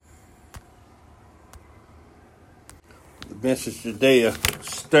message today of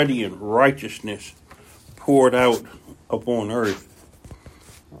studying righteousness poured out upon earth.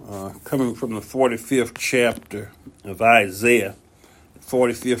 Coming from the 45th chapter of Isaiah.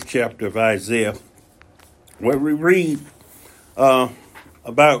 45th chapter of Isaiah, where we read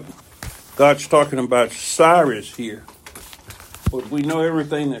about God's talking about Cyrus here. But we know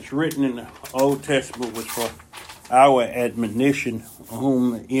everything that's written in the Old Testament was for our admonition,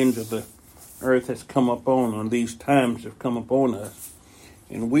 whom the end of the earth has come upon, and these times have come upon us.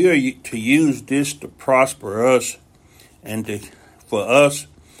 And we are to use this to prosper us and for us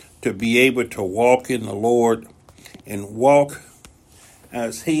to be able to walk in the Lord and walk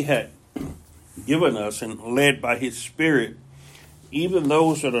as He had given us and led by His Spirit. Even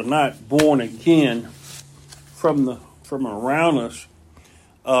those that are not born again from around us,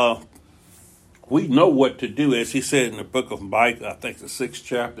 we know what to do. As He said in the book of Micah, I think the 6th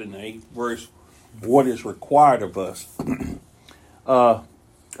chapter and the 8th verse, what is required of us.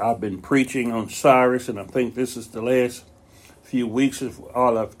 I've been preaching on Cyrus, and I think this is the last few weeks of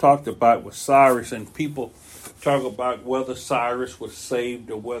all I've talked about was Cyrus, and people talk about whether Cyrus was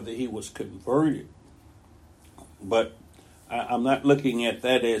saved or whether he was converted. But I'm not looking at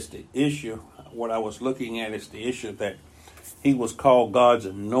that as the issue. What I was looking at is the issue that he was called God's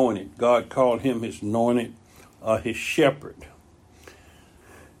anointed. God called him his anointed, his shepherd.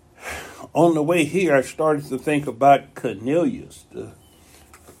 On the way here, I started to think about Cornelius, the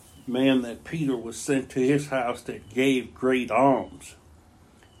man that Peter was sent to his house that gave great alms,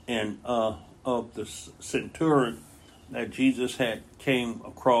 and of the centurion that Jesus had came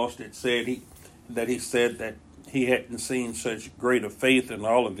across that said he said that he hadn't seen such greater faith in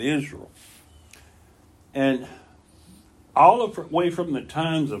all of Israel. And all of the way from the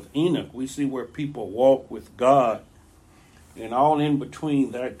times of Enoch, we see where people walk with God. And all in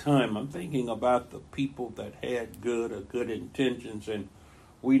between that time, I'm thinking about the people that had good intentions. And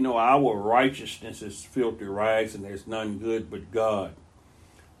we know our righteousness is filthy rags and there's none good but God.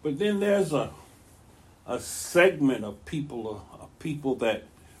 But then there's a segment of people that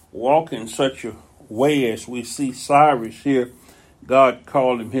walk in such a way as we see Cyrus here. God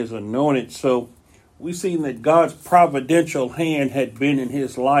called him his anointed. So we see that God's providential hand had been in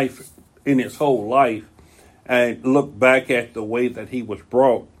his life, in his whole life, and look back at the way that he was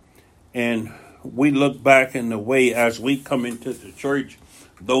brought. And we look back in the way as we come into the church,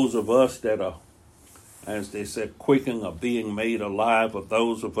 those of us that are, as they said, quickening or being made alive, or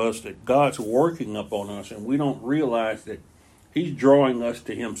those of us that God's working upon us, and we don't realize that He's drawing us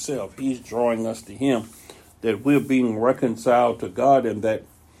to Himself. He's drawing us to Him, that we're being reconciled to God, and that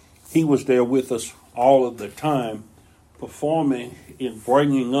He was there with us all of the time, performing in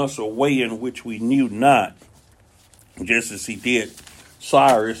bringing us a way in which we knew not, just as He did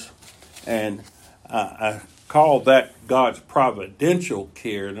Cyrus. And I call that God's providential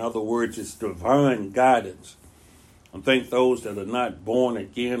care. In other words, it's divine guidance. I think those that are not born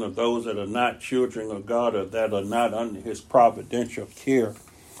again, or those that are not children of God, or that are not under His providential care,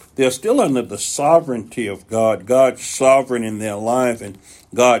 they're still under the sovereignty of God. God's sovereign in their life, and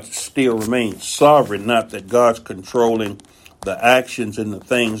God still remains sovereign, not that God's controlling the actions and the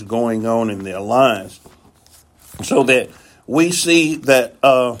things going on in their lives. So that we see that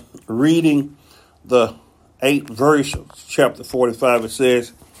reading the 8th verse of chapter 45, it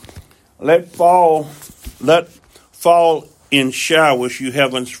says, Let fall in showers, you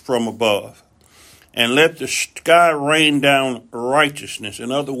heavens from above, and let the sky rain down righteousness.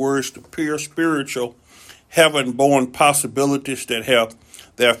 In other words, the pure spiritual, heaven-born possibilities that have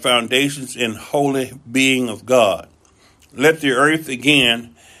their foundations in holy being of God. Let the earth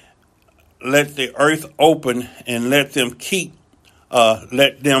open, and let them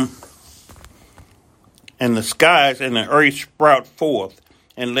and the skies and the earth sprout forth,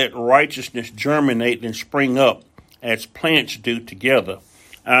 and let righteousness germinate and spring up as plants do together.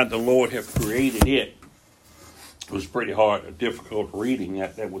 I, the Lord, have created it. It was pretty hard, a difficult reading.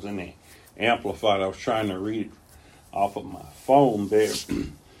 That was in the Amplified. I was trying to read it off of my phone there.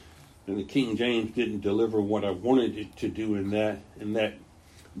 And the King James didn't deliver what I wanted it to do in that. And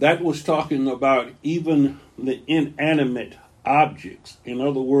that was talking about even the inanimate objects. In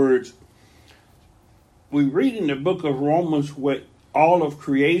other words, we read in the book of Romans where all of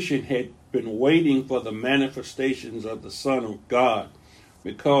creation had been waiting for the manifestations of the Son of God,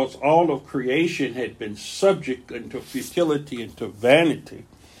 because all of creation had been subject unto futility and to vanity.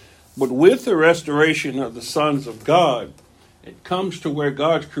 But with the restoration of the sons of God, it comes to where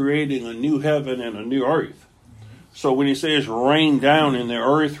God's creating a new heaven and a new earth. So when He says rain down in the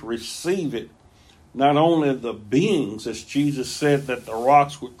earth, receive it, not only the beings, as Jesus said that the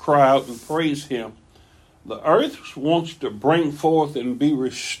rocks would cry out and praise Him, The earth wants to bring forth and be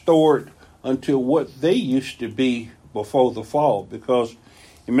restored unto what they used to be before the fall. Because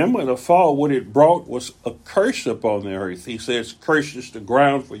remember, the fall, what it brought was a curse upon the earth. He says, curses the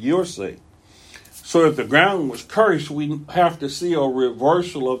ground for your sake. So if the ground was cursed, we have to see a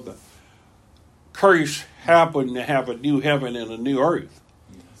reversal of the curse happen to have a new heaven and a new earth.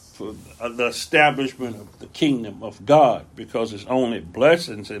 For the establishment of the kingdom of God, because there's only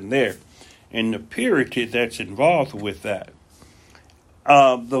blessings in there and the purity that's involved with that.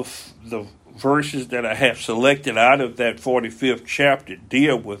 The verses that I have selected out of that 45th chapter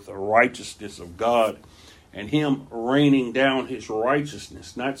deal with the righteousness of God and him raining down his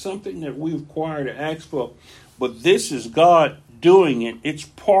righteousness. Not something that we require to ask for, but this is God doing it. It's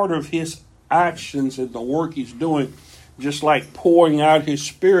part of his actions and the work he's doing. Just like pouring out his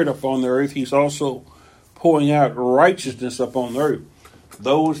spirit upon the earth, he's also pouring out righteousness upon the earth.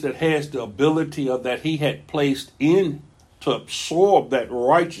 Those that has the ability of that he had placed in to absorb that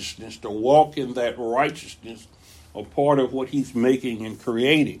righteousness, to walk in that righteousness, a part of what he's making and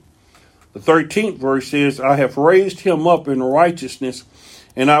creating. The 13th verse is, I have raised him up in righteousness,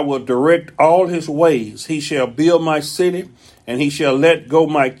 and I will direct all his ways. He shall build my city, and he shall let go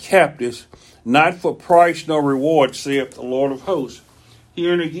my captives, not for price nor reward, saith the Lord of hosts.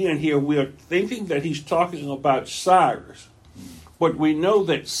 Here and again, here we are thinking that he's talking about Cyrus. But we know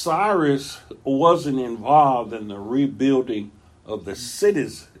that Cyrus wasn't involved in the rebuilding of the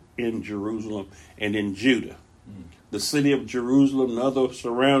cities in Jerusalem and in Judah. The city of Jerusalem and other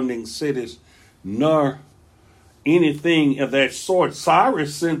surrounding cities, nor anything of that sort.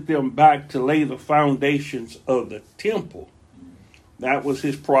 Cyrus sent them back to lay the foundations of the temple. That was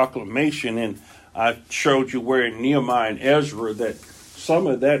his proclamation, and I showed you where in Nehemiah and Ezra that some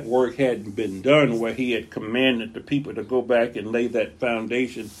of that work hadn't been done, where he had commanded the people to go back and lay that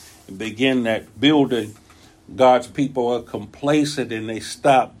foundation and begin that building. God's people are complacent and they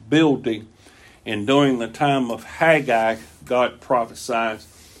stop building. And during the time of Haggai, God prophesied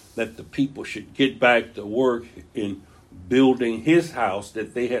that the people should get back to work in building his house,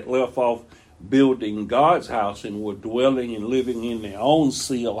 that they had left off building God's house and were dwelling and living in their own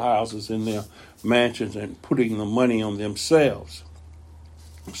seal houses in their mansions and putting the money on themselves.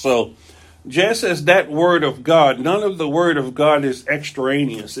 So just as that word of God, none of the word of God is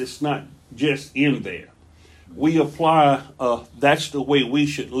extraneous. It's not just in there. We apply, that's the way we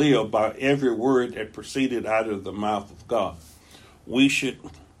should live, by every word that proceeded out of the mouth of God. We should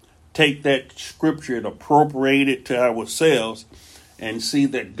take that scripture and appropriate it to ourselves and see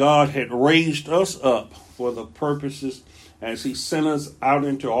that God had raised us up for the purposes, as he sent us out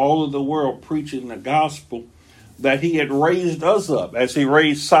into all of the world preaching the gospel, that he had raised us up. As he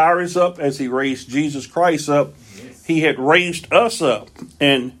raised Cyrus up, as he raised Jesus Christ up, he had raised us up.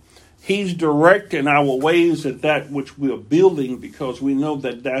 And he's directing our ways at that which we are building, because we know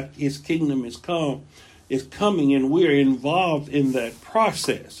that his kingdom is coming, and we're involved in that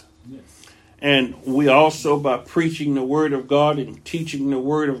process. Yes. And we also, by preaching the word of God and teaching the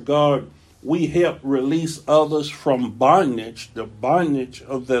word of God, we help release others from bondage, the bondage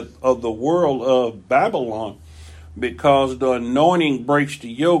of the world of Babylon, because the anointing breaks the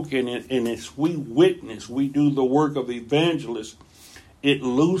yoke, and as we witness, we do the work of evangelists, it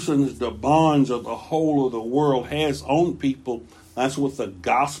loosens the bonds of the whole of the world has on people. That's what the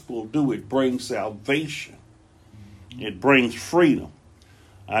gospel do. It brings salvation. It brings freedom.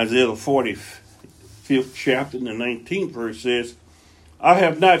 Isaiah 45th chapter, the 19th verse says, I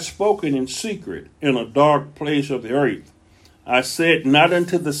have not spoken in secret in a dark place of the earth. I said not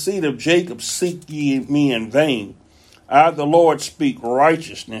unto the seed of Jacob, seek ye me in vain. I, the Lord, speak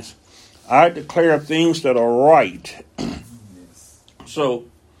righteousness. I declare things that are right. So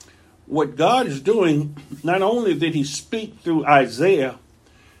what God is doing, not only did he speak through Isaiah,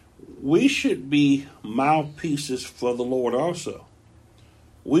 we should be mouthpieces for the Lord also.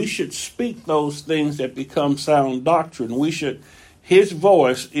 We should speak those things that become sound doctrine. We should, his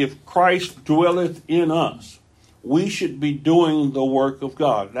voice, if Christ dwelleth in us, we should be doing the work of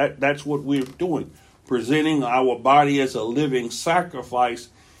God. That's what we're doing, presenting our body as a living sacrifice.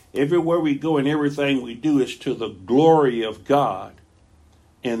 Everywhere we go and everything we do is to the glory of God.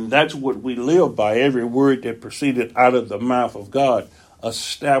 And that's what we live by, every word that proceeded out of the mouth of God,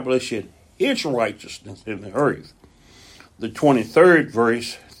 establishing his righteousness in the earth. The 23rd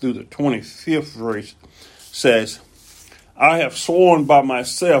verse through the 25th verse says, I have sworn by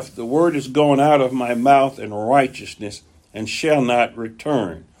myself, the word is gone out of my mouth in righteousness, and shall not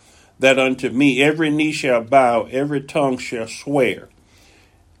return, that unto me every knee shall bow, every tongue shall swear.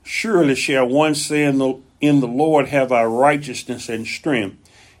 Surely shall one say in the Lord have I righteousness and strength.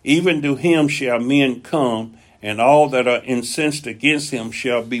 Even to him shall men come, and all that are incensed against him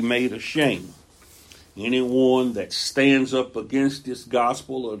shall be made ashamed. Anyone that stands up against this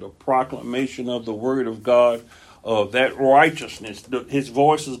gospel or the proclamation of the word of God, of that righteousness, his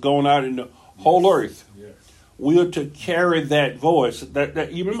voice is going out in the whole earth. Yes. We are to carry that voice.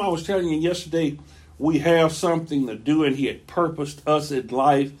 That you remember I was telling you yesterday, we have something to do, and he had purposed us in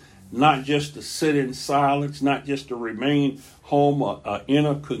life, not just to sit in silence, not just to remain home or in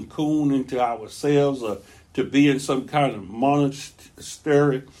a cocoon into ourselves, or to be in some kind of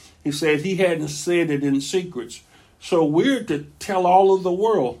monastery. He said he hadn't said it in secrets. So we're to tell all of the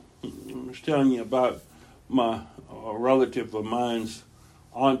world. I was telling you about my relative of mine's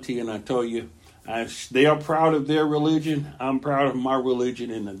auntie, and I told you, they are proud of their religion. I'm proud of my religion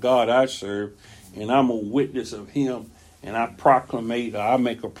and the God I serve, and I'm a witness of him, and I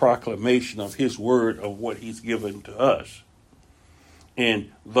make a proclamation of his word, of what he's given to us.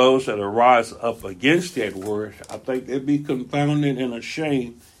 And those that arise up against that word, I think they'll be confounded and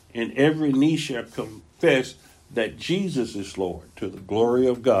ashamed, and every knee shall confess that Jesus is Lord, to the glory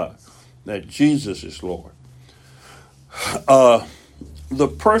of God, that Jesus is Lord. The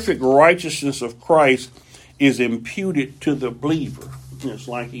perfect righteousness of Christ is imputed to the believer. It's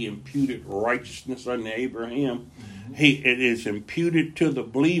like he imputed righteousness unto Abraham. It is imputed to the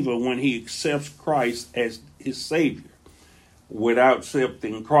believer when he accepts Christ as his Savior. Without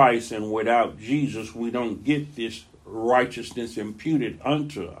accepting Christ and without Jesus, we don't get this righteousness imputed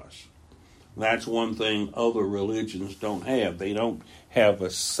unto us. That's one thing other religions don't have. They don't have a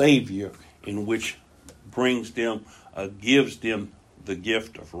Savior in which brings them, gives them the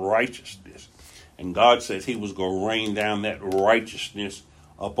gift of righteousness. And God says he was going to rain down that righteousness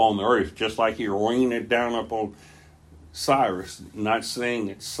upon the earth, just like he rained it down upon Cyrus. Not saying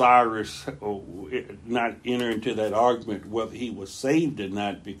that Cyrus, not enter into that argument whether he was saved or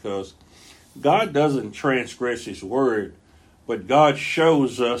not, because God doesn't transgress his word, but God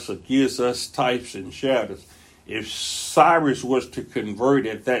shows us or gives us types and shadows. If Cyrus was to convert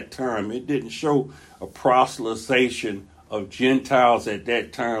at that time, it didn't show a proselytization of Gentiles at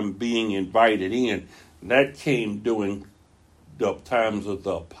that time being invited in. That came during the times of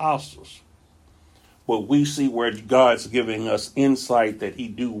the apostles. But we see where God's giving us insight that he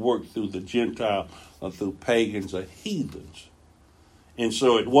do work through the Gentile or through pagans or heathens. And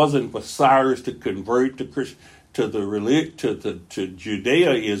so it wasn't for Cyrus to convert to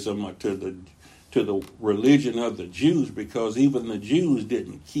Judaism or to the religion of the Jews, because even the Jews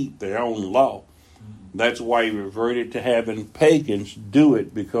didn't keep their own law. That's why he reverted to having pagans do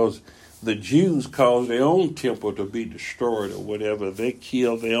it, because the Jews caused their own temple to be destroyed or whatever. They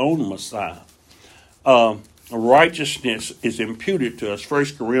killed their own Messiah. Righteousness is imputed to us.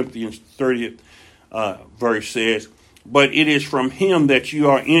 1 Corinthians 30th verse says, "But it is from him that you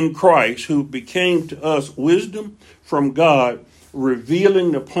are in Christ, who became to us wisdom from God,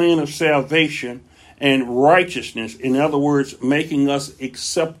 revealing the plan of salvation and righteousness." In other words, making us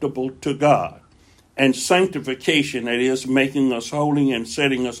acceptable to God. And sanctification, that is, making us holy and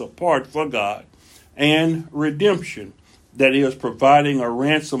setting us apart for God. And redemption, that is, providing a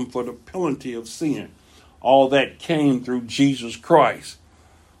ransom for the penalty of sin. All that came through Jesus Christ.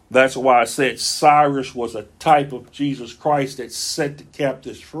 That's why I said Cyrus was a type of Jesus Christ that set the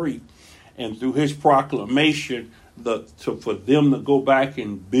captives free. And through his proclamation, for them to go back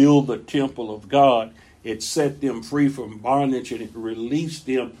and build the temple of God, it set them free from bondage, and it released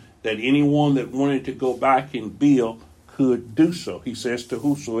them, that anyone that wanted to go back and build could do so. He says to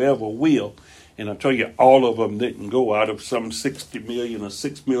whosoever will. And I tell you, all of them didn't go. Out of some 60 million or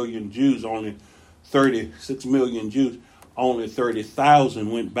 6 million Jews, only 36 million Jews, only 30,000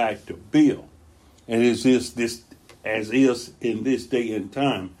 went back to build. And as is in this day and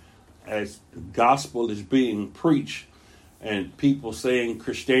time, as the gospel is being preached and people saying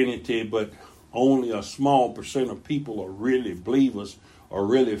Christianity, but only a small percent of people are really believers or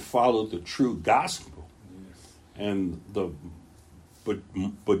really follow the true gospel. Yes. And the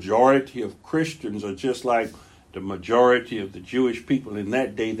majority of Christians are just like the majority of the Jewish people in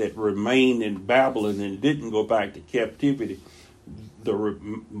that day that remained in Babylon and didn't go back to captivity. The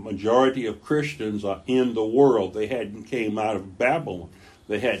majority of Christians are in the world. They hadn't came out of Babylon.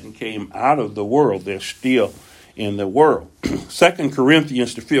 They hadn't came out of the world. They're still in the world. 2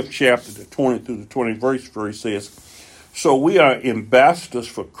 Corinthians, the 5th chapter, the 20 through the 21st verse says, "So we are ambassadors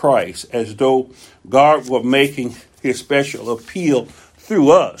for Christ, as though God were making his special appeal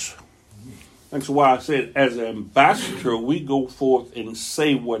through us." That's why I said, as an ambassador, we go forth and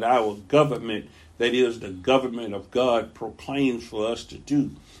say what our government, that is the government of God, proclaims for us to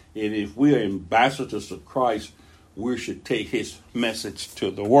do. And if we are ambassadors of Christ, we should take his message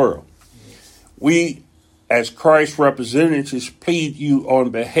to the world. We, as Christ's representatives, plead you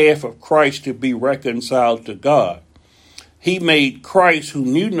on behalf of Christ to be reconciled to God. He made Christ, who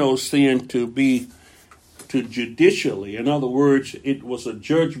knew no sin, to judicially. In other words, it was a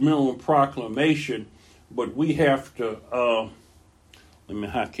judgmental proclamation, but we have to,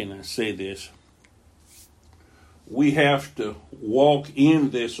 how can I say this? We have to walk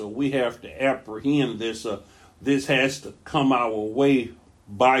in this, or we have to apprehend this. This has to come our way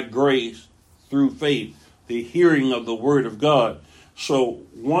by grace through faith, the hearing of the word of God. So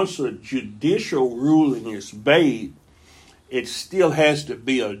once a judicial ruling is made, it still has to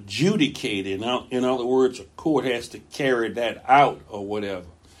be adjudicated. In other words, a court has to carry that out or whatever.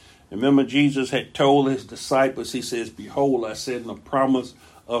 Remember, Jesus had told his disciples, he says, behold, I send the promise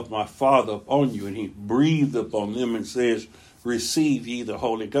of my Father upon you. And he breathed upon them and says, receive ye the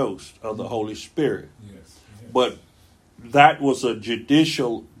Holy Ghost or the Holy Spirit. Yes. But that was a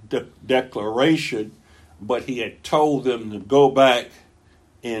judicial declaration, but he had told them to go back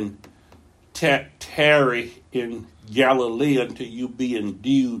and tarry in Galilee until you be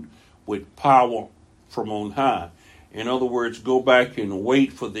endued with power from on high. In other words, go back and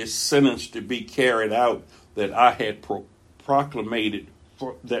wait for this sentence to be carried out that I had proclamated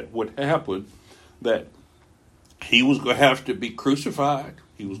that would happen, that he was going to have to be crucified.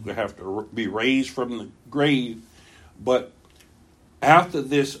 He was going to have to be raised from the grave. But after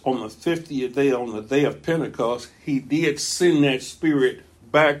this, on the 50th day, on the day of Pentecost, he did send that Spirit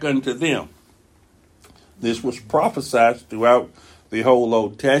back unto them. This was prophesied throughout the whole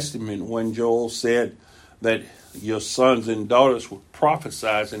Old Testament when Joel said that your sons and daughters would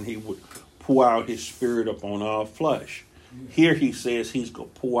prophesy and he would pour out his Spirit upon all flesh. Here he says he's going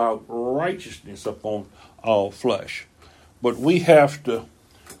to pour out righteousness upon all flesh. But we have to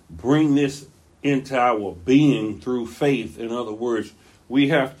bring this into our being through faith. In other words, we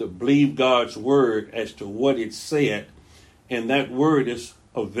have to believe God's word as to what it said, and that word is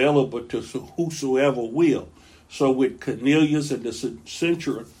available to whosoever will. So with Cornelius and the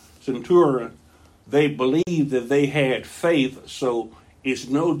centurion, they believed that they had faith. So it's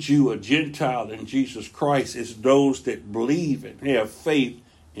no Jew or Gentile in Jesus Christ. It's those that believe and have faith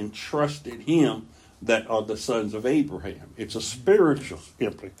and trust in him that are the sons of Abraham. It's a spiritual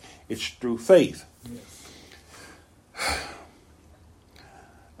simply. It's through faith.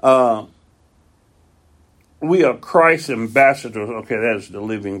 We are Christ's ambassadors. Okay, that's the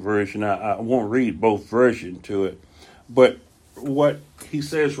Living Version. I won't read both versions to it. But what he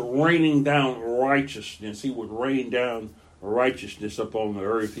says, raining down righteousness. He would rain down righteousness upon the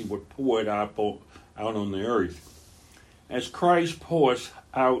earth. He would pour it out on the earth. As Christ pours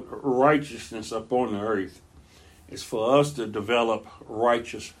out righteousness upon the earth, it's for us to develop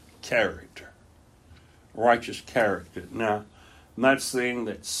righteous character. Righteous character. Now, I'm not saying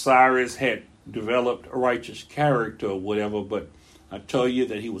that Cyrus had developed a righteous character or whatever, but I tell you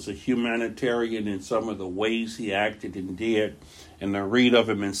that he was a humanitarian in some of the ways he acted and did. And I read of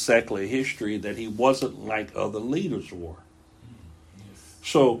him in secular history that he wasn't like other leaders were.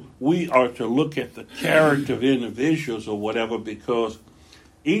 So we are to look at the character of individuals or whatever, because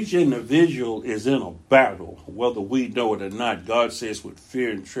each individual is in a battle, whether we know it or not. God says with fear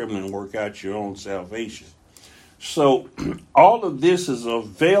and trembling work out your own salvation. So all of this is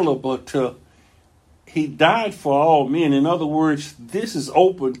available to, he died for all men. In other words, this is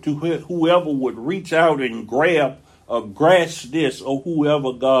open to whoever would reach out and grab or grasp this, or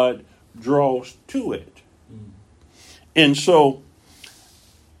whoever God draws to it. And so,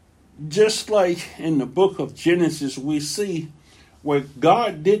 just like in the book of Genesis, we see where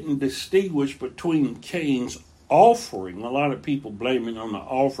God didn't distinguish between Cain's offering. A lot of people blaming on the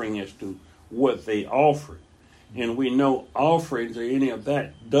offering as to what they offered. And we know offerings or any of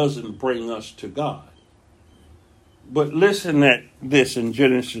that doesn't bring us to God. But listen at this in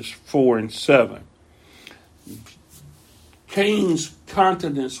Genesis 4 and 7. Cain's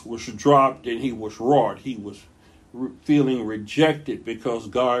countenance was dropped and he was wrought. He was feeling rejected because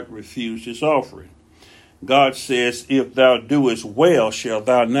God refused his offering. God says, if thou doest well, shalt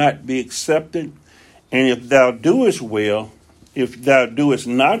thou not be accepted? And if thou doest well, if thou doest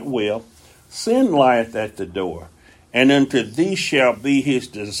not well, sin lieth at the door, and unto thee shall be his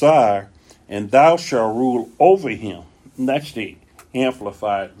desire, and thou shalt rule over him. And that's the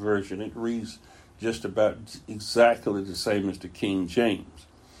Amplified Version. It reads just about exactly the same as the King James.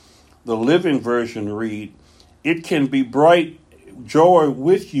 The Living Version reads, it can be bright joy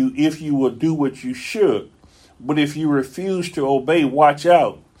with you if you will do what you should. But if you refuse to obey, watch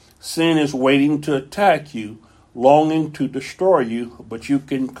out. Sin is waiting to attack you, longing to destroy you, but you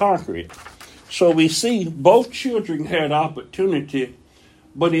can conquer it. So we see both children had opportunity,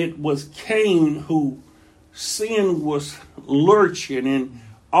 but it was Cain who sin was lurching, and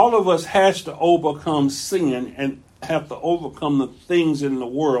all of us has to overcome sin and have to overcome the things in the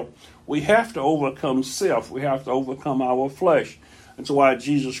world. We have to overcome self. We have to overcome our flesh. That's why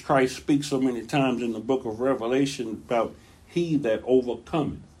Jesus Christ speaks so many times in the book of Revelation about he that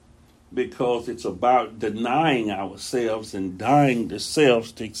overcometh, because it's about denying ourselves and dying to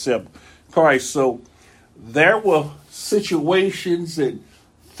selves to accept Christ. So there were situations and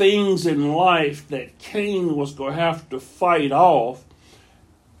things in life that Cain was going to have to fight off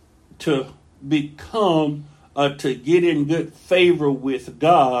to become, to get in good favor with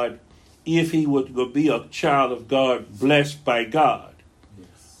God, if he was going to be a child of God, blessed by God.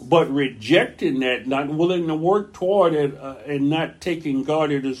 Yes. But rejecting that, not willing to work toward it, and not taking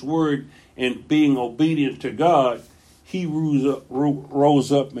God at his word and being obedient to God, he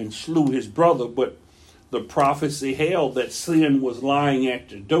rose up and slew his brother. But the prophecy held that sin was lying at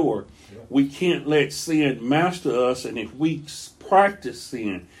the door. Yeah. We can't let sin master us, and if we practice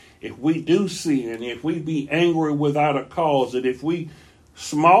sin, if we do sin, if we be angry without a cause, and if we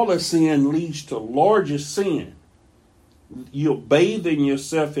smaller sin leads to larger sin, you're bathing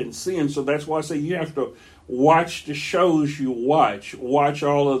yourself in sin. So that's why I say you have to watch the shows you watch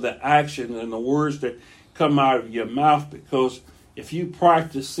all of the actions and the words that come out of your mouth, because if you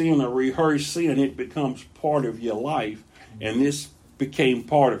practice sin or rehearse sin, it becomes part of your life. And this became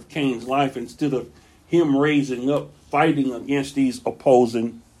part of Cain's life instead of him raising up, fighting against these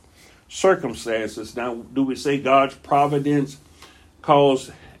opposing circumstances. Now, do we say God's providence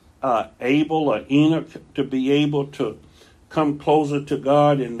caused Abel or Enoch to be able to come closer to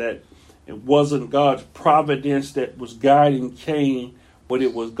God, and that it wasn't God's providence that was guiding Cain, but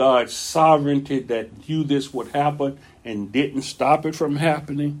it was God's sovereignty that knew this would happen and didn't stop it from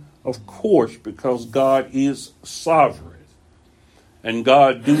happening? Of course, because God is sovereign, and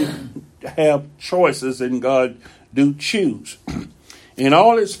God do have choices, and God do choose. In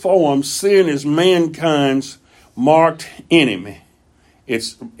all its forms, sin is mankind's marked enemy.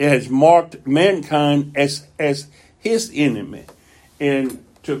 It has marked mankind as his enemy. And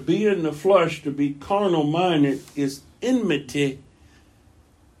to be in the flesh, to be carnal minded, is enmity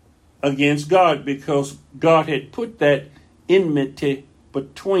against God, because God had put that enmity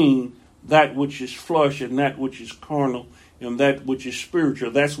between that which is flesh and that which is carnal and that which is spiritual.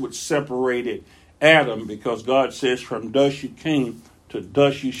 That's what separated Adam, because God says, from dust you came, to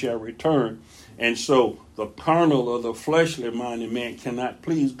dust you shall return. And so the carnal or the fleshly minded man cannot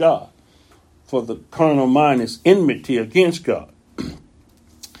please God, for the carnal mind is enmity against God.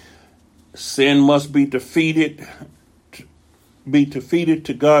 Sin must be defeated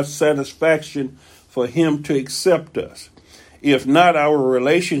to God's satisfaction for him to accept us. If not, our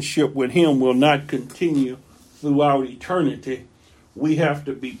relationship with him will not continue throughout eternity. We have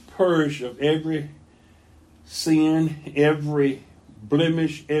to be purged of every sin, every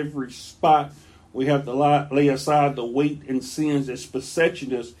blemish, every spot. We have to lay aside the weight and sins that's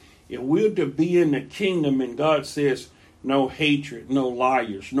besetting us. If we're to be in the kingdom, and God says no hatred, no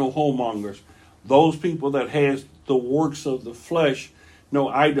liars, no whoremongers, those people that has the works of the flesh, no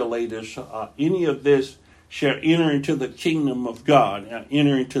idolaters, any of this shall enter into the kingdom of God,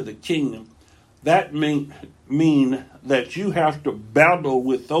 enter into the kingdom. That mean that you have to battle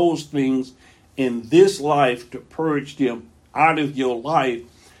with those things in this life to purge them out of your life,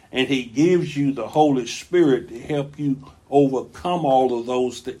 and he gives you the Holy Spirit to help you overcome all of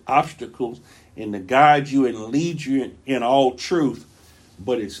those obstacles and to guide you and lead you in all truth.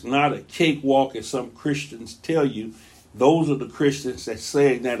 But it's not a cakewalk, as some Christians tell you. Those are the Christians that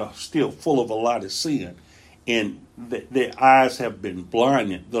say that are still full of a lot of sin, and their eyes have been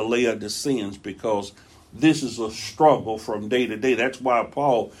blinded, the Laodiceans, because this is a struggle from day to day. That's why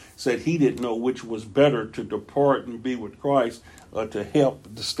Paul said he didn't know which was better, to depart and be with Christ, or to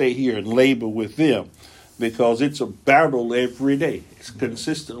help to stay here and labor with them, because it's a battle every day. It's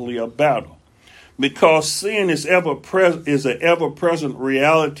consistently a battle. Because sin is an ever-present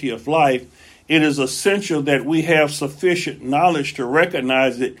reality of life, it is essential that we have sufficient knowledge to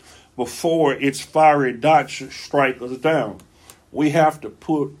recognize it before its fiery darts strike us down. We have to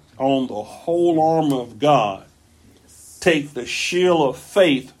put on the whole armor of God, take the shield of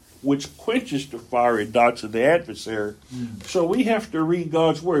faith, which quenches the fiery darts of the adversary. So we have to read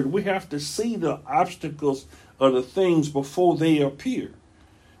God's word. We have to see the obstacles of the things before they appear.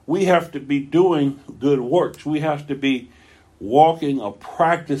 We have to be doing good works. We have to be walking or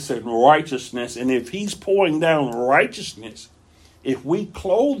practicing righteousness. And if he's pouring down righteousness, if we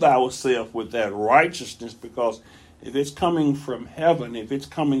clothe ourselves with that righteousness, because if it's coming from heaven, if it's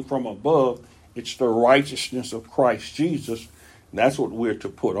coming from above, It's the righteousness of Christ Jesus. That's what we're to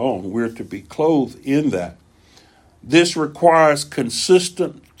put on. We're to be clothed in that. This requires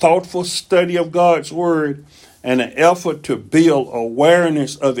consistent, thoughtful study of God's word and an effort to build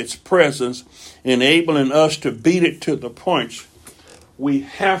awareness of its presence, enabling us to beat it to the punch. We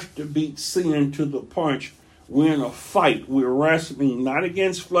have to beat sin to the punch. We're in a fight. We're wrestling not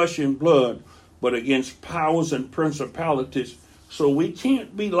against flesh and blood, but against powers and principalities. So we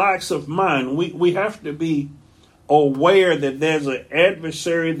can't be lax of mind. We have to be aware that there's an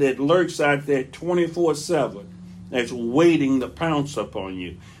adversary that lurks out there 24/7 that's waiting to pounce upon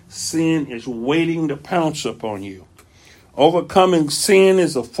you. Sin is waiting to pounce upon you. Overcoming sin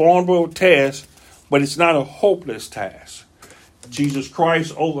is a formidable task, but it's not a hopeless task. Jesus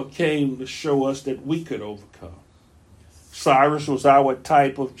Christ overcame to show us that we could overcome. Cyrus was our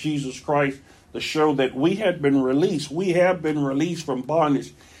type of Jesus Christ to show that we had been released. We have been released from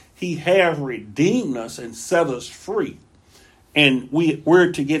bondage. He has redeemed us and set us free. And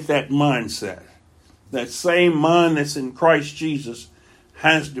we're to get that mindset. That same mind that's in Christ Jesus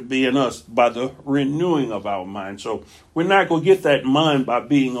has to be in us by the renewing of our mind. So we're not going to get that mind by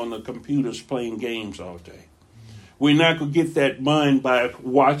being on the computers playing games all day. We're not going to get that mind by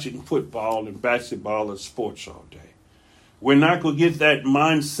watching football and basketball and sports all day. We're not going to get that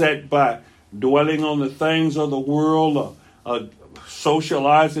mindset by dwelling on the things of the world or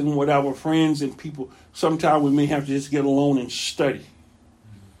socializing with our friends and people. Sometimes we may have to just get alone and study.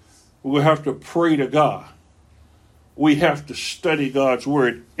 We have to pray to God. We have to study God's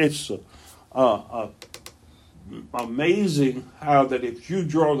word. It's amazing how that if you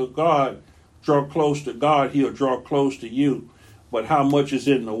draw close to God, he'll draw close to you. But how much is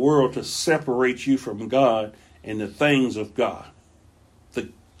in the world to separate you from God and the things of God, to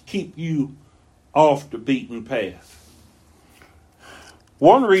keep you off the beaten path.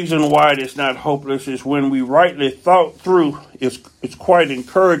 One reason why it is not hopeless is when we rightly thought through, it's quite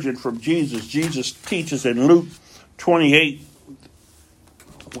encouraging from Jesus. Jesus teaches in Luke 28,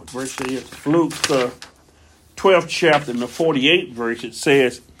 what verse it is? Luke 12th chapter, in the 48th verse, it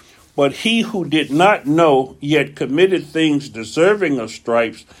says, "But he who did not know, yet committed things deserving of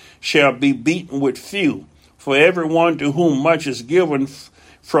stripes, shall be beaten with few. For everyone to whom much is given,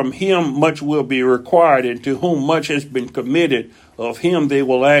 from him much will be required, and to whom much has been committed, of him they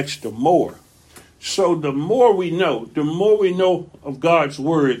will ask the more." So the more we know of God's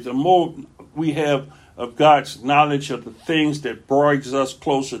word, the more we have of God's knowledge of the things that brings us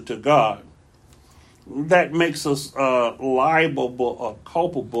closer to God. That makes us liable or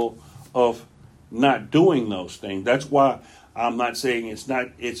culpable of not doing those things. That's why I'm not saying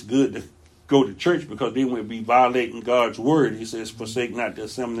it's good to go to church, because then we'll be violating God's word. He says, "Forsake not the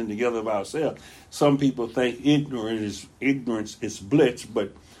assembling together of ourselves." Some people think ignorance is bliss,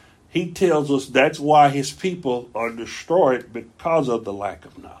 but he tells us that's why his people are destroyed, because of the lack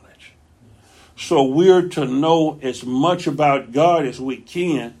of knowledge. So we're to know as much about God as we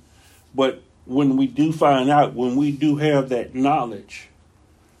can, but when we do find out, when we do have that knowledge,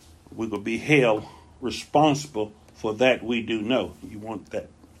 we will be held responsible for that we do know. You want that?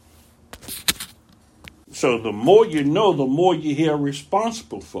 So the more you know, the more you're held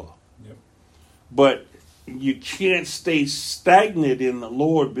responsible for. Yep. But you can't stay stagnant in the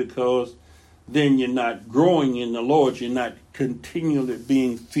Lord, because then you're not growing in the Lord. You're not continually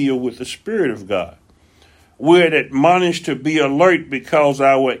being filled with the Spirit of God. We're admonished to be alert, because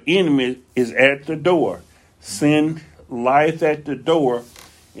our enemy is at the door. Sin lieth at the door,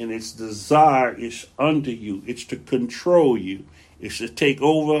 and its desire is unto you. It's to control you. It's to take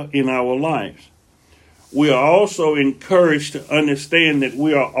over in our lives. We are also encouraged to understand that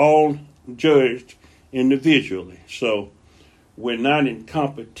we are all judged individually. So we're not in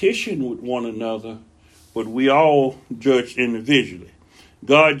competition with one another, but we all judge individually.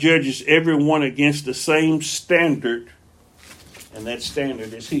 God judges everyone against the same standard, and that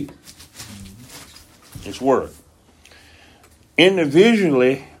standard is here. His word.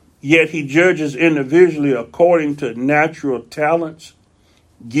 Individually, yet he judges individually according to natural talents,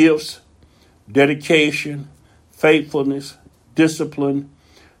 gifts, dedication, faithfulness, discipline,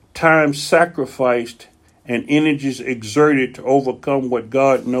 time sacrificed, and energies exerted to overcome what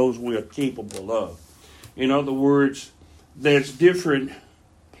God knows we are capable of. In other words, there's different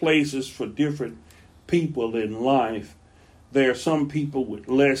places for different people in life. There are some people with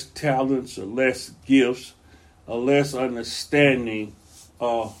less talents or less gifts or less understanding,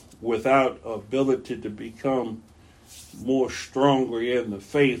 without ability to become more stronger in the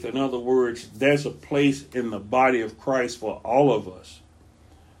faith. In other words, there's a place in the body of Christ for all of us.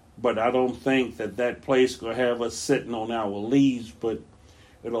 But I don't think that place will have us sitting on our leaves, but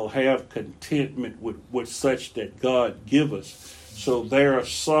it'll have contentment with such that God give us. So there are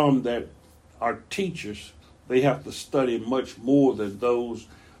some that are teachers. They have to study much more than those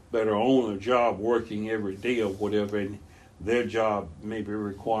that are on a job working every day or whatever, and their job maybe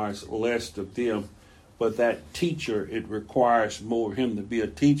requires less of them. But that teacher, it requires more of him to be a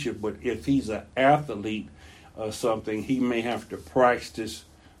teacher. But if he's an athlete or something, he may have to practice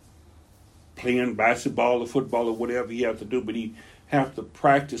playing basketball or football or whatever he has to do, but he have to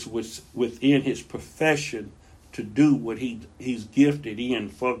practice within his profession to do what he's gifted in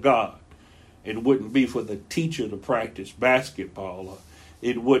for God. It wouldn't be for the teacher to practice basketball, or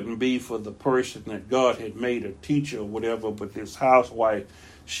it wouldn't be for the person that God had made a teacher or whatever, but this housewife,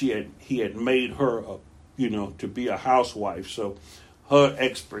 he had made her to be a housewife. So her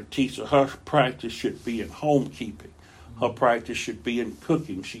expertise or her practice should be in homekeeping. Her practice should be in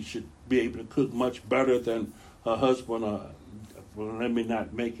cooking. She should be able to cook much better than her husband. Well, let me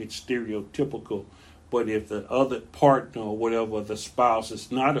not make it stereotypical, but if the other partner or whatever, the spouse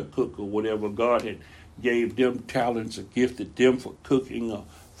is not a cook or whatever, God had gave them talents or gifted them for cooking or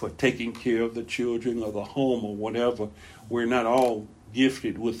for taking care of the children or the home or whatever. We're not all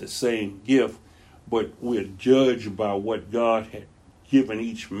gifted with the same gift, but we're judged by what God had given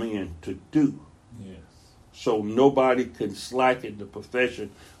each man to do. Yes. So nobody can slacken the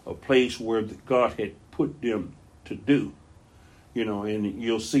profession or place where God had put them to do. And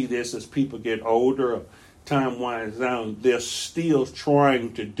you'll see this as people get older, time winds down, they're still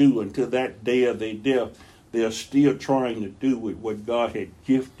trying to do until that day of their death. They're still trying to do with what God had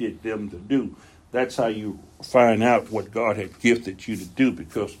gifted them to do. That's how you find out what God had gifted you to do,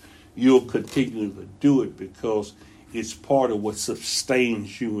 because you'll continue to do it because it's part of what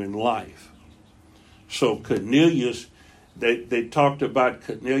sustains you in life. So Cornelius, they talked about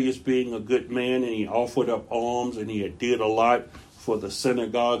Cornelius being a good man, and he offered up alms, and he did a lot for the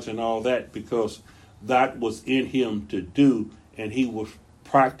synagogues and all that, because that was in him to do, and he was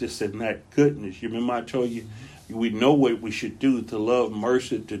practicing that goodness. You remember I told you, we know what we should do: to love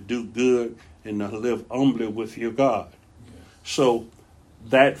mercy, to do good, and to live humbly with your God. Yeah. So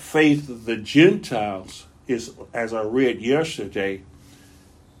that faith of the Gentiles is, as I read yesterday,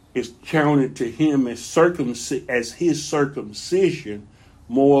 is counted to him as his circumcision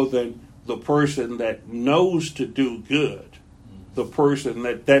more than the person that knows to do good. The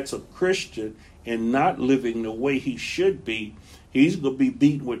person that's a Christian and not living the way he should be, he's going to be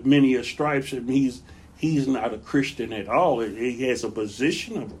beaten with many a stripes, and he's not a Christian at all. He has a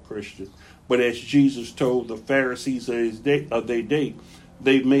position of a Christian. But as Jesus told the Pharisees of their day,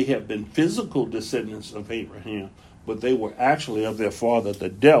 they may have been physical descendants of Abraham, but they were actually of their father, the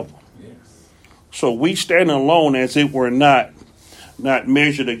devil. Yes. So we stand alone, as it were, not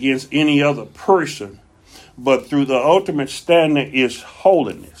measured against any other person, but through the ultimate standard is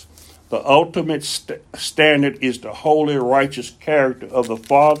holiness. The ultimate standard is the holy, righteous character of the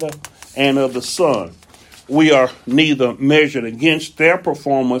Father and of the Son. We are neither measured against their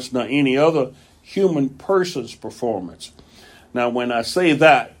performance nor any other human person's performance. Now, when I say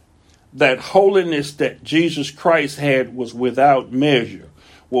that holiness that Jesus Christ had was without measure.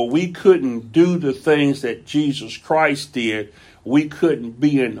 Well, we couldn't do the things that Jesus Christ did. We couldn't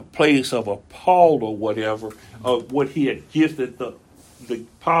be in the place of a Paul or whatever, of what he had gifted the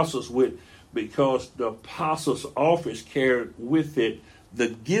apostles with, because the apostles' office carried with it the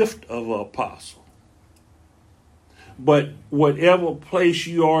gift of an apostle. But whatever place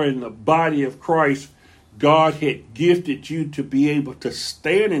you are in the body of Christ, God had gifted you to be able to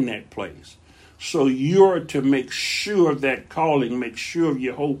stand in that place. So you're to make sure of that calling, make sure of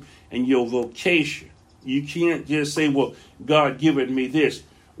your hope and your vocation. You can't just say, well, God given me this.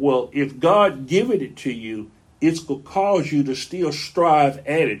 Well, if God given it to you, it's going to cause you to still strive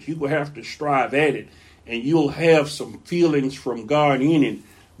at it. You're going to have to strive at it. And you'll have some feelings from God in it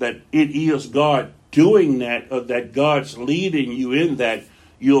that it is God doing that, or that God's leading you in that.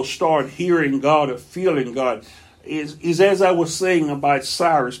 You'll start hearing God or feeling God. Is as I was saying about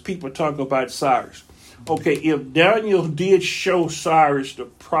Cyrus. People talk about Cyrus. Okay, if Daniel did show Cyrus the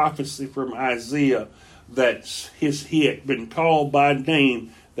prophecy from Isaiah that he had been called by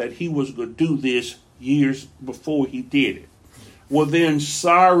name, that he was going to do this years before he did it. Well, then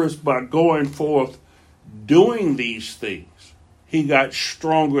Cyrus, by going forth doing these things, he got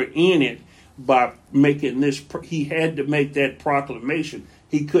stronger in it by making this. He had to make that proclamation.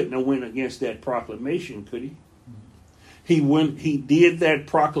 He couldn't have went against that proclamation, could he? He did that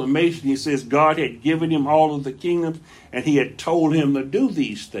proclamation. He says God had given him all of the kingdoms, and he had told him to do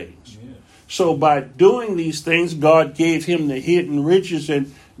these things. Yeah. So by doing these things, God gave him the hidden riches,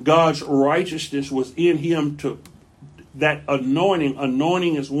 and God's righteousness was in him to that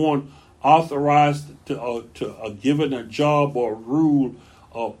anointing is one authorized to given a job or a rule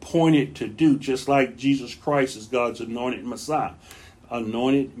appointed to do, just like Jesus Christ is God's anointed Messiah.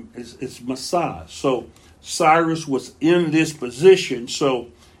 Anointed is Messiah. So Cyrus was in this position. So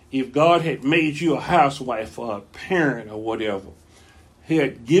if God had made you a housewife or a parent or whatever, he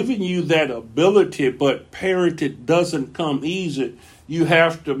had given you that ability, but parenting doesn't come easy. You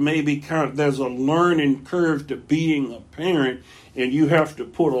have to there's a learning curve to being a parent, and you have to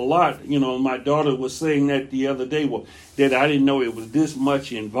put a lot. My daughter was saying that the other day, that I didn't know it was this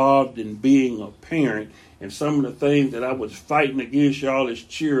much involved in being a parent, and some of the things that I was fighting against y'all as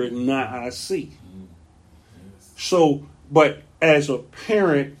children, now I see. So, but as a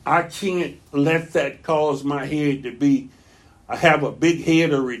parent, I can't let that cause my head to be, I have a big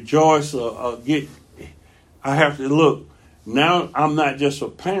head or rejoice or I have to look. Now I'm not just a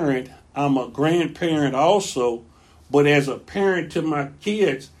parent, I'm a grandparent also. But as a parent to my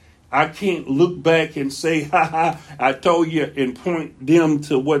kids, I can't look back and say, I told you, and point them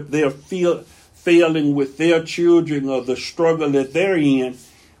to what they're failing with their children or the struggle that they're in.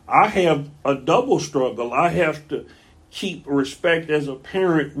 I have a double struggle. I have to keep respect as a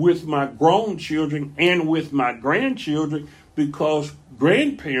parent with my grown children and with my grandchildren, because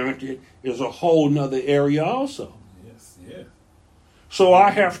grandparenting is a whole nother area also. Yes, yeah. So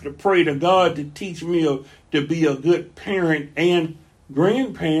I have to pray to God to teach me to be a good parent and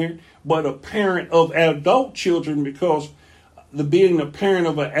grandparent, but a parent of adult children, because being a parent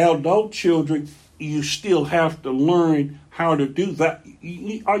of adult children, you still have to learn how to do that.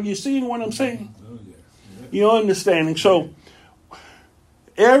 Are you seeing what I'm saying? Oh, yeah. Yeah. You're understanding? So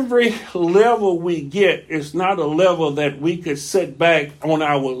every level we get is not a level that we could sit back on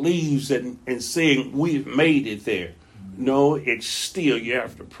our leaves and saying we've made it there. No, it's still, you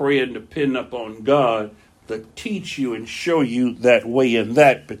have to pray and depend upon God to teach you and show you that way and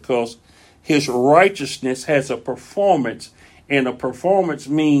that, because his righteousness has a performance, and a performance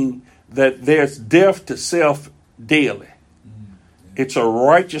means that there's death to self daily. It's a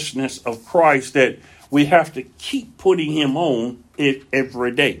righteousness of Christ that we have to keep putting him on it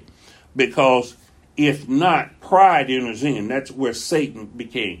every day, because if not, pride enters in. That's where Satan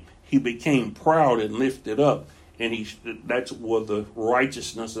became. He became proud and lifted up, and that's where the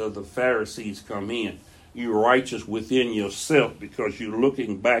righteousness of the Pharisees come in. You're righteous within yourself because you're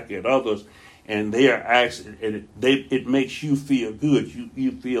looking back at others, and they're asking, and it makes you feel good.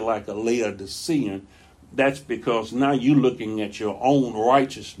 You feel like a Laodicean. That's because now you're looking at your own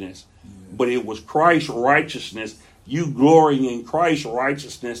righteousness. But it was Christ's righteousness. You glorying in Christ's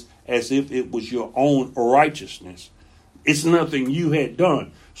righteousness as if it was your own righteousness. It's nothing you had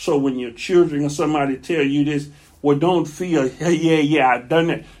done. So when your children or somebody tell you this, well, don't feel, yeah, I've done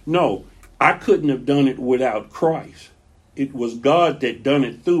it. No, I couldn't have done it without Christ. It was God that done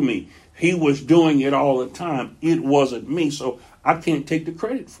it through me. He was doing it all the time. It wasn't me, so I can't take the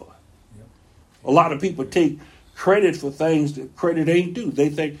credit for it. Yep. A lot of people take credit for things that credit ain't due. They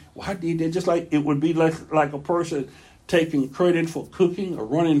think, well, I did that. Just like it would be like a person taking credit for cooking or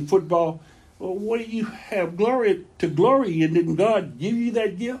running football. Well, what do you have glory in? Didn't God give you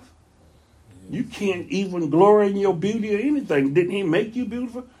that gift? You can't even glory in your beauty or anything. Didn't he make you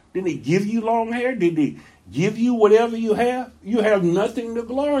beautiful? Didn't he give you long hair? Did he give you whatever you have? You have nothing to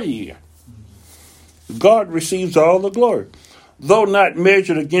glory in. God receives all the glory. Though not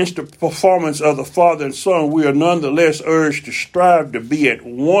measured against the performance of the Father and Son, we are nonetheless urged to strive to be at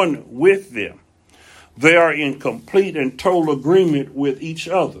one with them. They are in complete and total agreement with each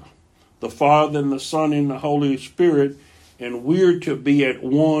other, the Father and the Son and the Holy Spirit, and we're to be at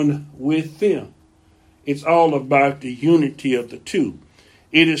one with them. It's all about the unity of the two.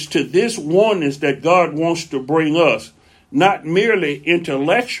 It is to this oneness that God wants to bring us, not merely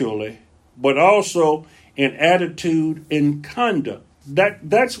intellectually, but also in attitude and conduct.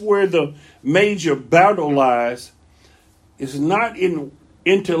 That's where the major battle lies. It's not in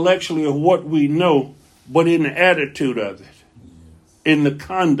intellectually of what we know, but in the attitude of it, in the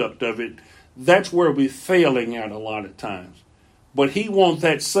conduct of it. That's where we're failing at a lot of times. But he wants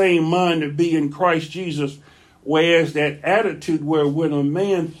that same mind to be in Christ Jesus, whereas that attitude where when a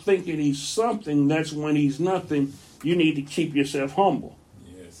man thinking he's something, that's when he's nothing, you need to keep yourself humble.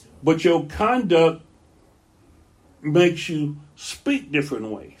 Yes. But your conduct makes you speak different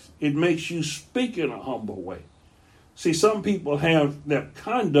ways. It makes you speak in a humble way. See, some people have their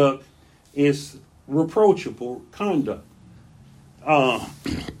conduct is reproachable conduct.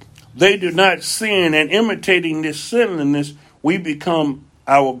 They do not sin, and imitating this sinfulness, we become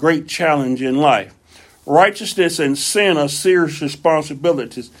our great challenge in life. Righteousness and sin are serious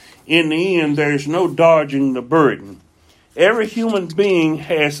responsibilities. In the end, there is no dodging the burden. Every human being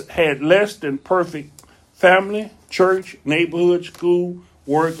has had less than perfect family, church, neighborhood, school,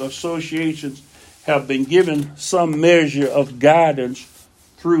 work, associations have been given some measure of guidance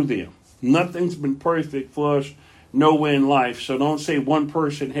through them. Nothing's been perfect for us nowhere in life. So don't say one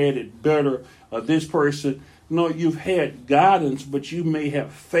person had it better or this person. No, you've had guidance, but you may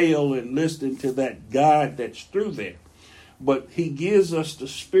have failed in listening to that guide that's through there. But he gives us the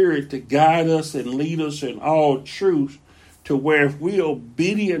Spirit to guide us and lead us in all truth, to where if we're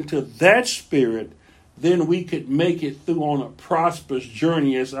obedient to that Spirit, then we could make it through on a prosperous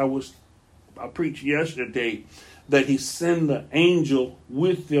journey. As I preached yesterday, that he sent the angel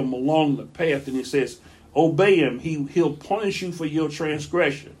with them along the path, and he says, obey him. He'll punish you for your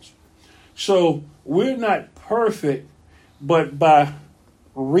transgressions. So we're not perfect, but by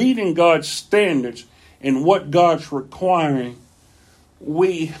reading God's standards and what God's requiring,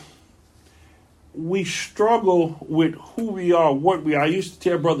 we struggle with who we are, what we are. I used to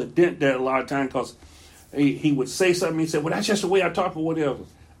tell Brother Dent that a lot of times, because he would say something. He said, well, that's just the way I talk or whatever.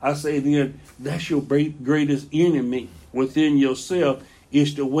 I say then, that's your greatest enemy within yourself,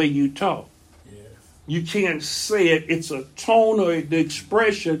 is the way you talk. Yeah. You can't say it. It's a tone or the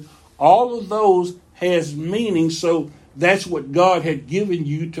expression. All of those has meaning. So that's what God had given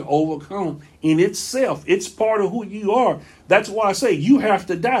you to overcome in itself. It's part of who you are. That's why I say you have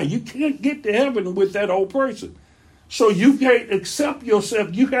to die. You can't get to heaven with that old person. So you can't accept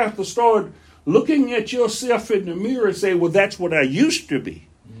yourself. You have to start looking at yourself in the mirror and say, well, that's what I used to be.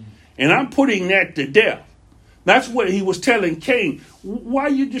 And I'm putting that to death. That's what he was telling Cain. Why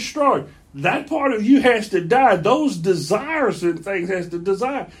you destroyed? That part of you has to die. Those desires and things has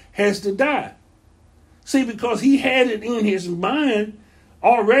to die. See, because he had it in his mind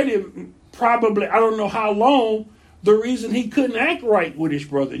already, probably, I don't know how long, the reason he couldn't act right with his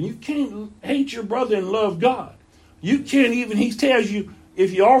brother. And you can't hate your brother and love God. You can't even, he tells you,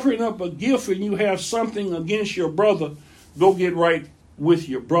 if you're offering up a gift and you have something against your brother, go get right with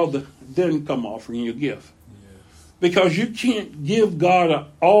your brother, then come offering your gift. Yes. Because you can't give God an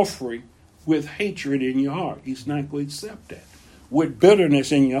offering with hatred in your heart. He's not going to accept that. With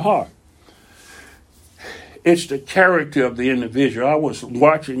bitterness in your heart. It's the character of the individual. I was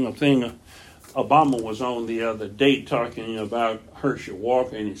watching a thing Obama was on the other day talking about Herschel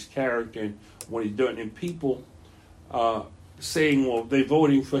Walker and his character and what he's doing. And people saying, well, they're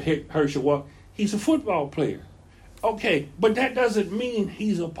voting for Herschel Walker. He's a football player. Okay, but that doesn't mean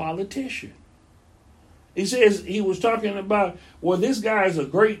he's a politician. He says he was talking about, well, this guy is a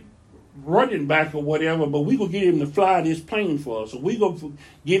great running back or whatever, but we gonna get him to fly this plane for us, or we gonna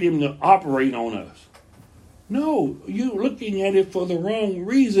get him to operate on us. No, you're looking at it for the wrong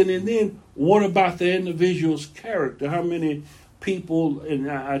reason. And then what about the individual's character? How many people, and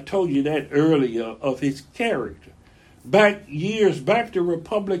I told you that earlier, of his character. Back, the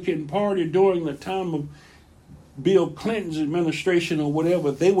Republican Party during the time of Bill Clinton's administration or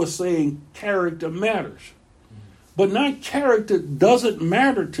whatever, they were saying character matters. But not character doesn't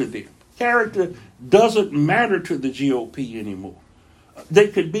matter to them. Character doesn't matter to the GOP anymore. They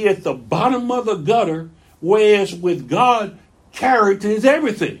could be at the bottom of the gutter, whereas with God, character is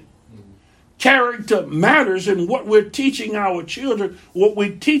everything. Character matters, and what we're teaching our children, what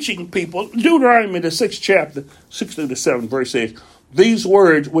we're teaching people. Deuteronomy, the 6th chapter, 6 to the 7th verse says, these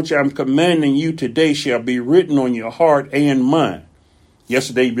words which I'm commanding you today shall be written on your heart and mind.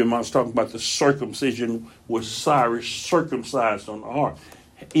 Yesterday, I was talking about the circumcision with Cyrus circumcised on the heart.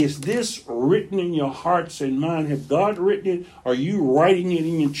 Is this written in your hearts and mind? Have God written it? Are you writing it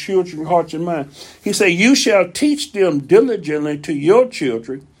in your children's hearts and mind? He said, you shall teach them diligently to your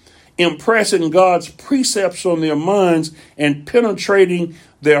children, impressing God's precepts on their minds and penetrating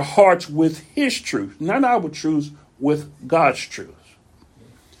their hearts with his truth. Not our truth, with God's truth.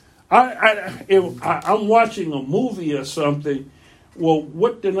 I'm watching a movie or something. Well,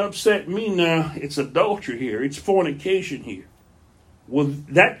 what done upset me now? It's adultery here. It's fornication here. Well,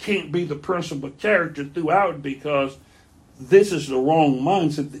 that can't be the principal character throughout, because this is the wrong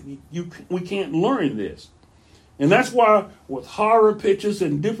mindset. We can't learn this. And that's why with horror pictures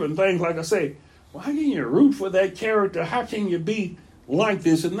and different things, like I say, well, how can you root for that character? How can you be like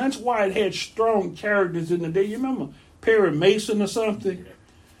this? And that's why it had strong characters in the day. You remember Perry Mason or something?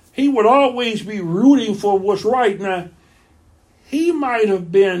 He would always be rooting for what's right. Now, he might have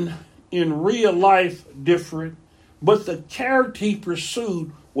been in real life different, but the character he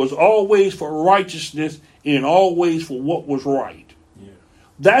pursued was always for righteousness and always for what was right. Yeah.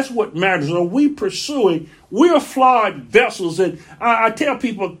 That's what matters. Are we pursuing? We're flawed vessels. And I tell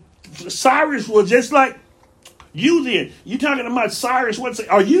people, Cyrus was just like you then. You talking about Cyrus?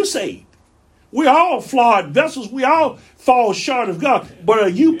 Are you saved? We're all flawed vessels. We all fall short of God. But are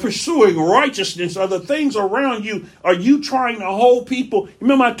you pursuing righteousness? Are the things around you, are you trying to hold people?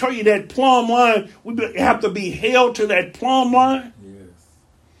 Remember I told you that plumb line, we have to be held to that plumb line? Yes.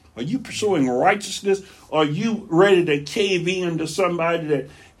 Are you pursuing righteousness? Are you ready to cave in to somebody that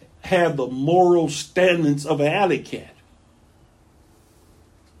have the moral standards of an alley cat?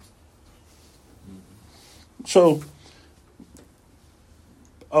 So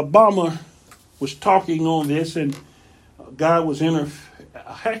Obama was talking on this, and a guy was a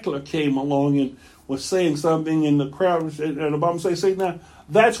heckler came along and was saying something, and the crowd was, and Obama say, now,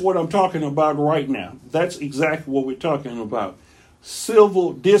 that's what I'm talking about right now. That's exactly what we're talking about.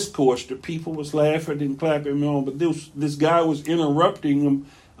 Civil discourse. The people was laughing and clapping on, but this guy was interrupting him,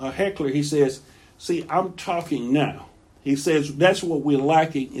 a heckler. He says, see, I'm talking now. He says, that's what we're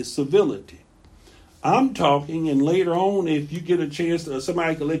lacking is civility. I'm talking, and later on, if you get a chance,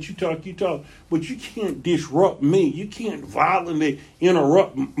 somebody can let you talk, but you can't disrupt me. You can't violently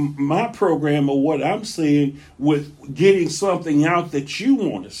interrupt my program or what I'm saying with getting something out that you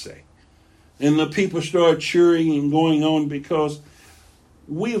want to say. And the people start cheering and going on because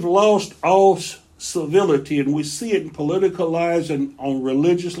we've lost all civility, and we see it in political lives and on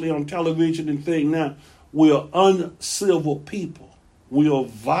religiously on television and things. Now, we are uncivil people. We are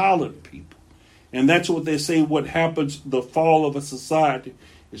violent people. And that's what they say what happens, the fall of a society,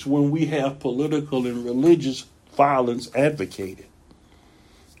 is when we have political and religious violence advocated.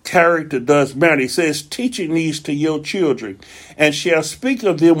 Character does matter. He says, teaching these to your children, and shall speak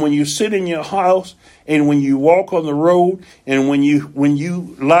of them when you sit in your house, and when you walk on the road, and when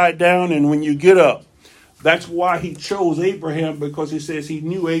you lie down, and when you get up. That's why he chose Abraham, because he says he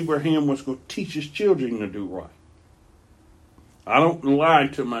knew Abraham was going to teach his children to do right. I don't lie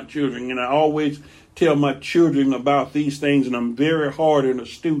to my children, and I always tell my children about these things, and I'm very hard and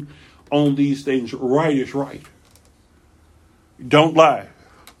astute on these things. Right is right. Don't lie.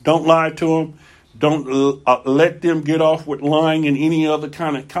 Don't lie to them. Don't let them get off with lying and any other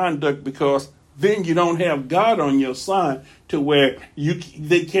kind of conduct, because then you don't have God on your side to where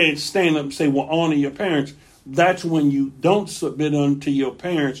they can't stand up and say, well, honor your parents. That's when you don't submit unto your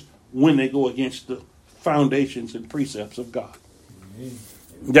parents when they go against the foundations and precepts of God.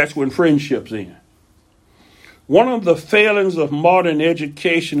 That's when friendships end. One of the failings of modern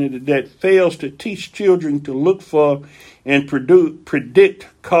education is that fails to teach children to look for and predict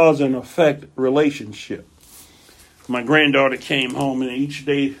cause and effect relationship. My granddaughter came home, and each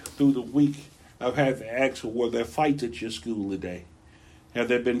day through the week, I've had to ask her, were there fights at your school today? Have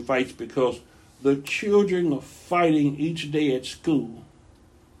there been fights? Because the children are fighting each day at school,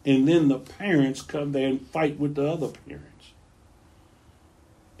 and then the parents come there and fight with the other parents.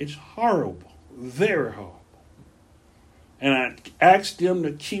 It's horrible, very horrible. And I asked them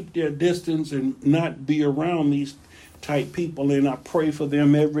to keep their distance and not be around these type people, and I pray for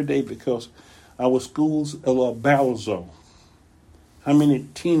them every day, because our schools are a battle zone. How many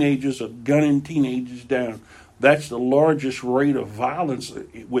teenagers are gunning teenagers down? That's the largest rate of violence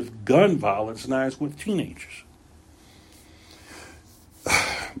with gun violence now is with teenagers.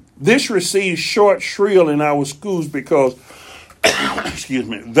 This receives short shrill in our schools because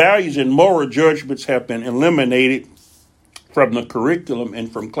values and moral judgments have been eliminated from the curriculum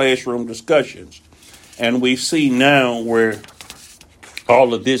and from classroom discussions. And we see now where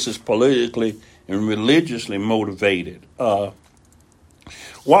all of this is politically and religiously motivated.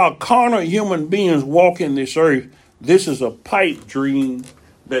 While carnal human beings walk in this earth, this is a pipe dream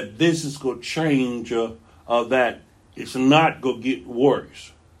that this is going to change, that it's not going to get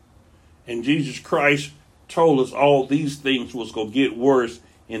worse. And Jesus Christ told us all these things was going to get worse,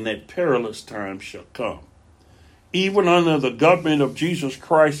 and that perilous time shall come. Even under the government of Jesus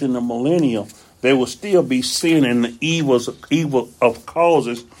Christ in the millennium, there will still be sin and the evil of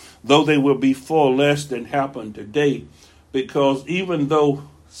causes, though they will be far less than happen today. Because even though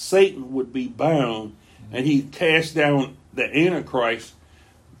Satan would be bound and he cast down the Antichrist,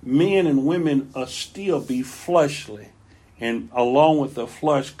 men and women are still be fleshly. And along with the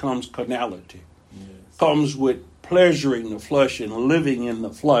flesh comes carnality. Yes. Comes with pleasuring the flesh and living in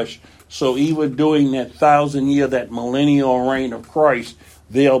the flesh. So even during that 1,000-year, that millennial reign of Christ,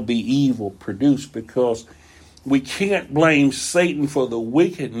 there'll be evil produced, because we can't blame Satan for the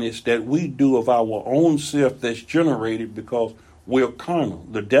wickedness that we do of our own self that's generated, because we're carnal.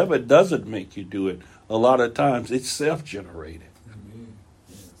 The devil doesn't make you do it. A lot of times it's self-generated. Amen.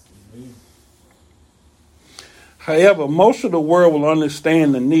 Yes. Amen. However, most of the world will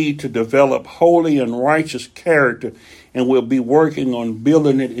understand the need to develop holy and righteous character, and will be working on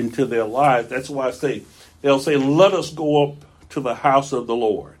building it into their lives. That's why they'll say, let us go up to the house of the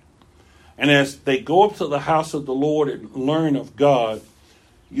Lord. And as they go up to the house of the Lord and learn of God,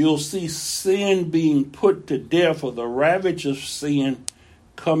 you'll see sin being put to death, or the ravage of sin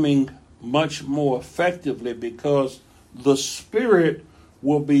coming much more effectively, because the Spirit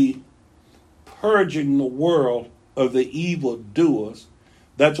will be purging the world of the evildoers.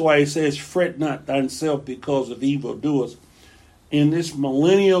 That's why he says, fret not thyself because of evildoers. In this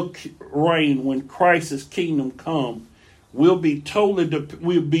millennial reign, when Christ's kingdom comes, we'll be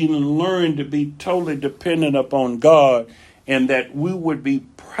learned to be totally dependent upon God, and that we would be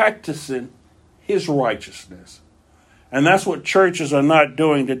practicing his righteousness. And that's what churches are not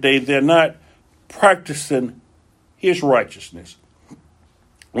doing today. They're not practicing his righteousness.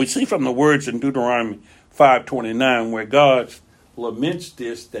 We see from the words in Deuteronomy 5:29 where God laments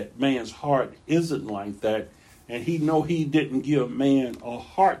this, that man's heart isn't like that, and he didn't give man a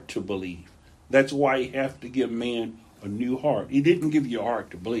heart to believe. That's why he has to give man a new heart. He didn't give you a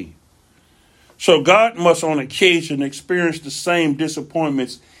heart to believe. So God must on occasion experience the same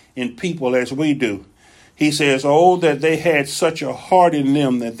disappointments in people as we do. He says, oh, that they had such a heart in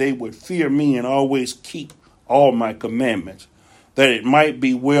them that they would fear me and always keep all my commandments, that it might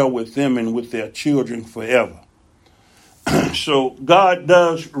be well with them and with their children forever. So God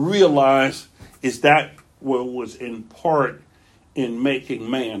does realize is that what was in part in making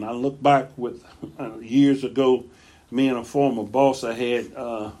man. I look back with years ago, me and a former boss I had,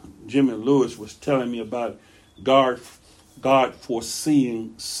 Jimmy Lewis, was telling me about God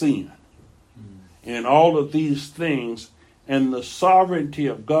foreseeing sin. And all of these things and the sovereignty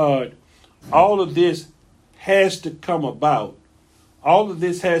of God, all of this has to come about. All of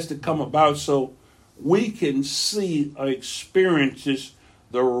this has to come about so we can see or experience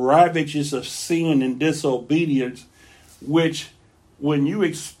the ravages of sin and disobedience, which when you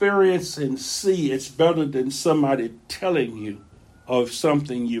experience and see, it's better than somebody telling you of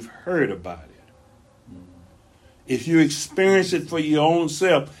something you've heard about it. If you experience it for your own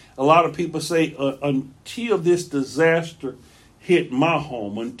self, a lot of people say, until this disaster hit my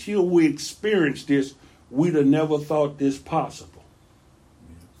home, until we experienced this, we'd have never thought this possible.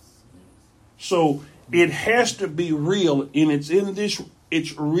 So it has to be real, and it's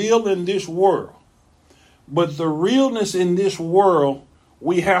real in this world. But the realness in this world,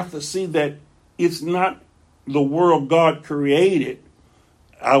 we have to see that it's not the world God created.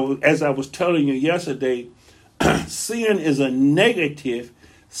 As I was telling you yesterday, sin is a negative.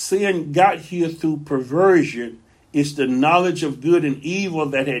 Sin got here through perversion. It's the knowledge of good and evil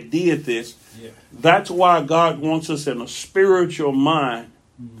that had did this. Yeah. That's why God wants us in a spiritual mind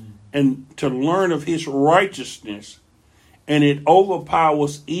and to learn of his righteousness. And it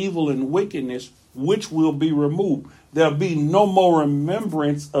overpowers evil and wickedness, which will be removed. There'll be no more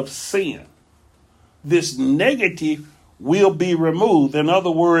remembrance of sin. This negative will be removed. In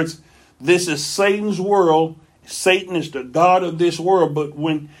other words, this is Satan's world. Satan is the God of this world. But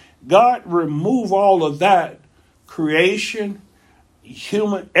when God remove all of that, creation,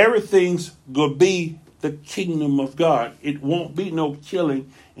 human, everything's going to be the kingdom of God. It won't be no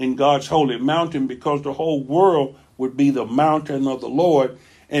killing in God's holy mountain, because the whole world would be the mountain of the Lord.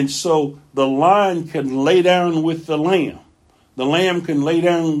 And so the lion can lay down with the lamb. The lamb can lay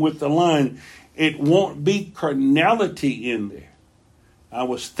down with the lion. It won't be carnality in there. I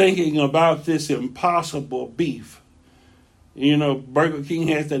was thinking about this Impossible beef. You know, Burger King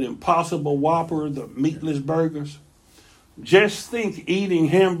has that Impossible Whopper, the meatless burgers. Just think eating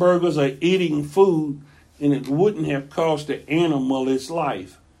hamburgers or eating food, and it wouldn't have cost the animal its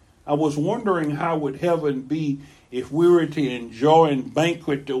life. I was wondering how would heaven be if we were to enjoy and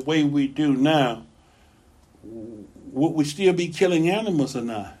banquet the way we do now. Would we still be killing animals or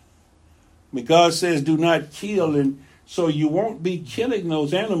not? I mean, God says do not kill, and so you won't be killing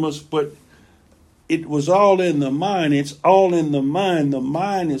those animals, but it was all in the mind. It's all in the mind. The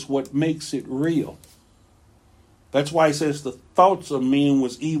mind is what makes it real. That's why he says the thoughts of men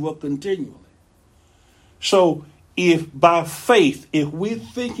was evil continually. So if by faith, if we're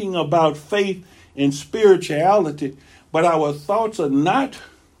thinking about faith and spirituality, but our thoughts are not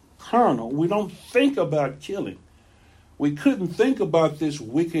carnal, we don't think about killing. We couldn't think about this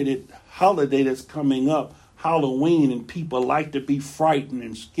wicked holiday that's coming up, Halloween, and people like to be frightened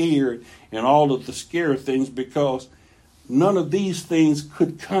and scared and all of the scary things, because none of these things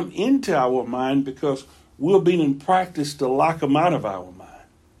could come into our mind because we're being in practice to lock them out of our mind.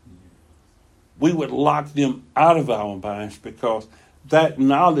 We would lock them out of our minds because that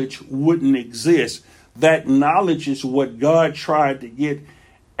knowledge wouldn't exist. That knowledge is what God tried to get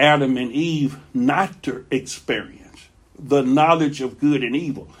Adam and Eve not to experience. The knowledge of good and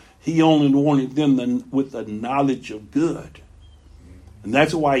evil. He only wanted them with the knowledge of good. And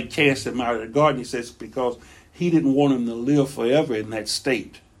that's why he cast him out of the garden. He says because he didn't want him to live forever in that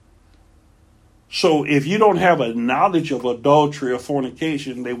state. So if you don't have a knowledge of adultery or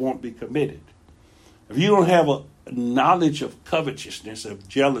fornication, they won't be committed. If you don't have a knowledge of covetousness, of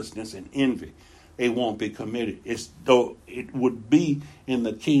jealousness and envy, they won't be committed. It's though it would be in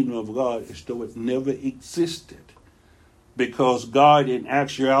the kingdom of God as though it never existed. Because God in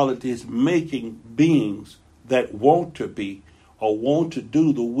actuality is making beings that want to be or want to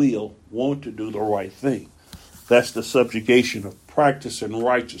do the will, want to do the right thing. That's the subjugation of practice and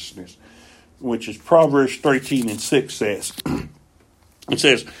righteousness, which is Proverbs 13:6 says. It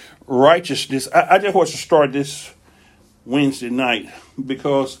says, righteousness. I just want to start this Wednesday night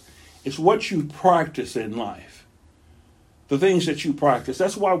because it's what you practice in life. The things that you practice.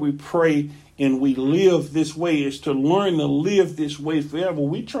 That's why we pray and we live this way, is to learn to live this way forever.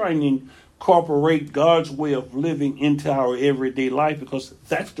 We try and incorporate God's way of living into our everyday life because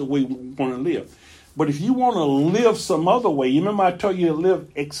that's the way we want to live. But if you want to live some other way, you remember I told you to live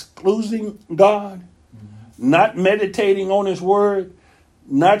excluding God, not meditating on His Word,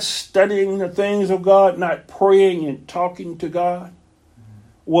 not studying the things of God, not praying and talking to God.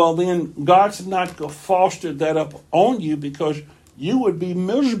 Well, then God's not going to foster that up on you because you would be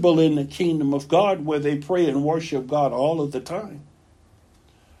miserable in the kingdom of God where they pray and worship God all of the time.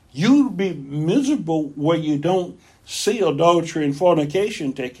 You'd be miserable where you don't see adultery and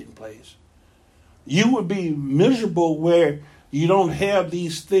fornication taking place. You would be miserable where you don't have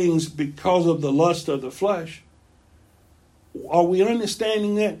these things because of the lust of the flesh. Are we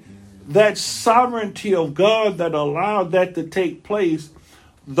understanding that? That sovereignty of God that allowed that to take place,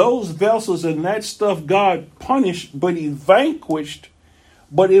 those vessels and that stuff God punished, but He vanquished,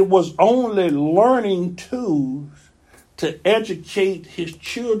 but it was only learning tools to educate His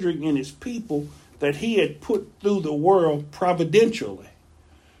children and His people that He had put through the world providentially.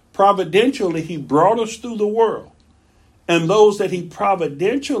 Providentially, He brought us through the world. And those that He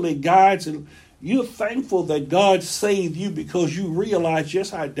providentially guides, and you're thankful that God saved you because you realize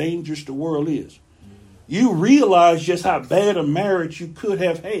just how dangerous the world is. You realize just how bad a marriage you could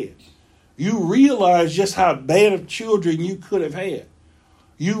have had. You realize just how bad of children you could have had.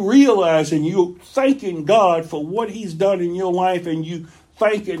 You realize and you're thanking God for what He's done in your life, and you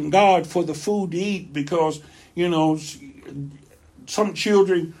thanking God for the food to eat because, you know, some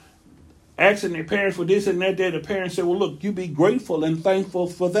children asking their parents for this and that. The parents say, well, look, you be grateful and thankful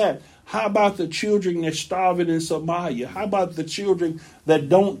for that. How about the children that's starving in Somalia? How about the children that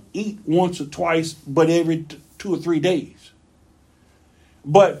don't eat once or twice, but every 2 or 3 days?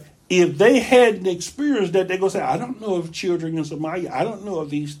 But if they hadn't experienced that, they're going to say, I don't know of children in Somalia. I don't know of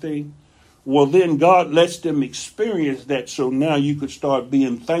these things. Well, then God lets them experience that. So now you could start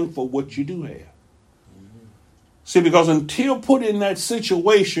being thankful what you do have. Mm-hmm. See, because until put in that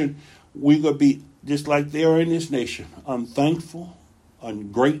situation, we're going to be just like they are in this nation, unthankful,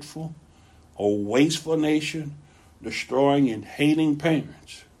 ungrateful, a wasteful nation, destroying and hating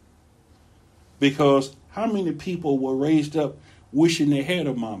parents. Because how many people were raised up wishing they had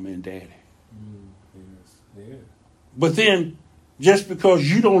a mama and daddy? Yes. Yeah. But then, just because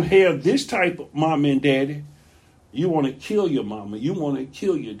you don't have this type of mama and daddy, you want to kill your mama, you want to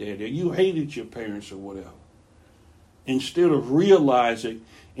kill your daddy, you hated your parents or whatever. Instead of realizing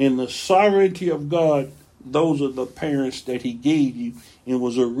in the sovereignty of God, those are the parents that He gave you, and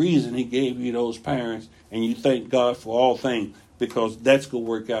was a reason He gave you those parents, and you thank God for all things because that's going to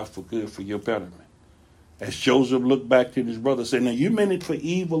work out for good for your betterment. As Joseph looked back to his brother, said, now you meant it for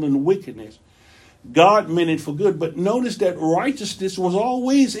evil and wickedness. God meant it for good. But notice that righteousness was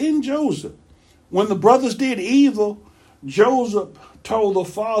always in Joseph. When the brothers did evil, Joseph told the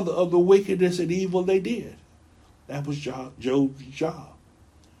father of the wickedness and evil they did. That was Job's job.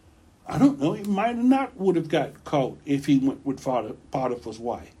 I don't know, he might have not would have got caught if he went with Potiphar's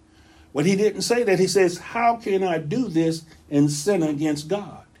wife. But he didn't say that. He says, how can I do this and sin against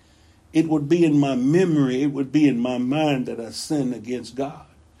God? It would be in my memory, it would be in my mind that I sinned against God.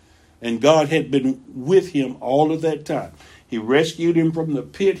 And God had been with him all of that time. He rescued him from the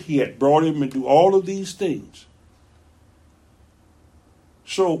pit. He had brought him into all of these things.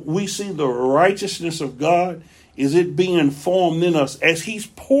 So we see the righteousness of God. Is it being formed in us as He's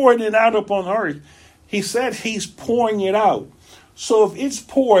pouring it out upon earth? He said He's pouring it out. So if it's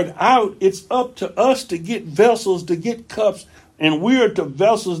poured out, it's up to us to get vessels, to get cups, and we're the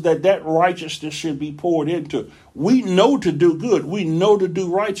vessels that righteousness should be poured into. We know to do good. We know to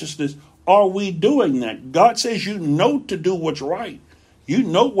do righteousness. Are we doing that? God says you know to do what's right. You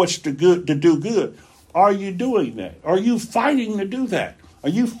know what's to do good. Are you doing that? Are you fighting to do that? Are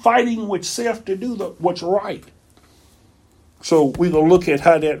you fighting with self to do what's right? So we're going to look at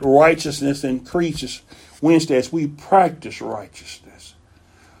how that righteousness increases Wednesday as we practice righteousness.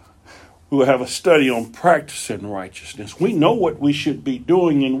 We'll have a study on practicing righteousness. We know what we should be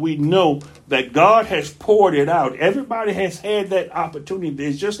doing, and we know that God has poured it out. Everybody has had that opportunity.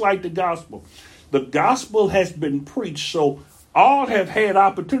 It's just like the gospel. The gospel has been preached, so all have had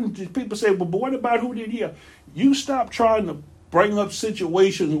opportunities. People say, well, but what about who did hear? You stop trying to bring up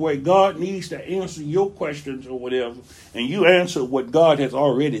situations where God needs to answer your questions or whatever, and you answer what God has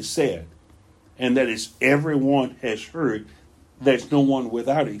already said. And that is everyone has heard. There's no one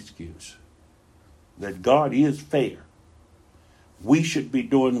without excuse. That God is fair. We should be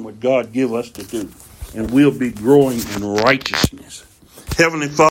doing what God give us to do, and we'll be growing in righteousness. Heavenly Father,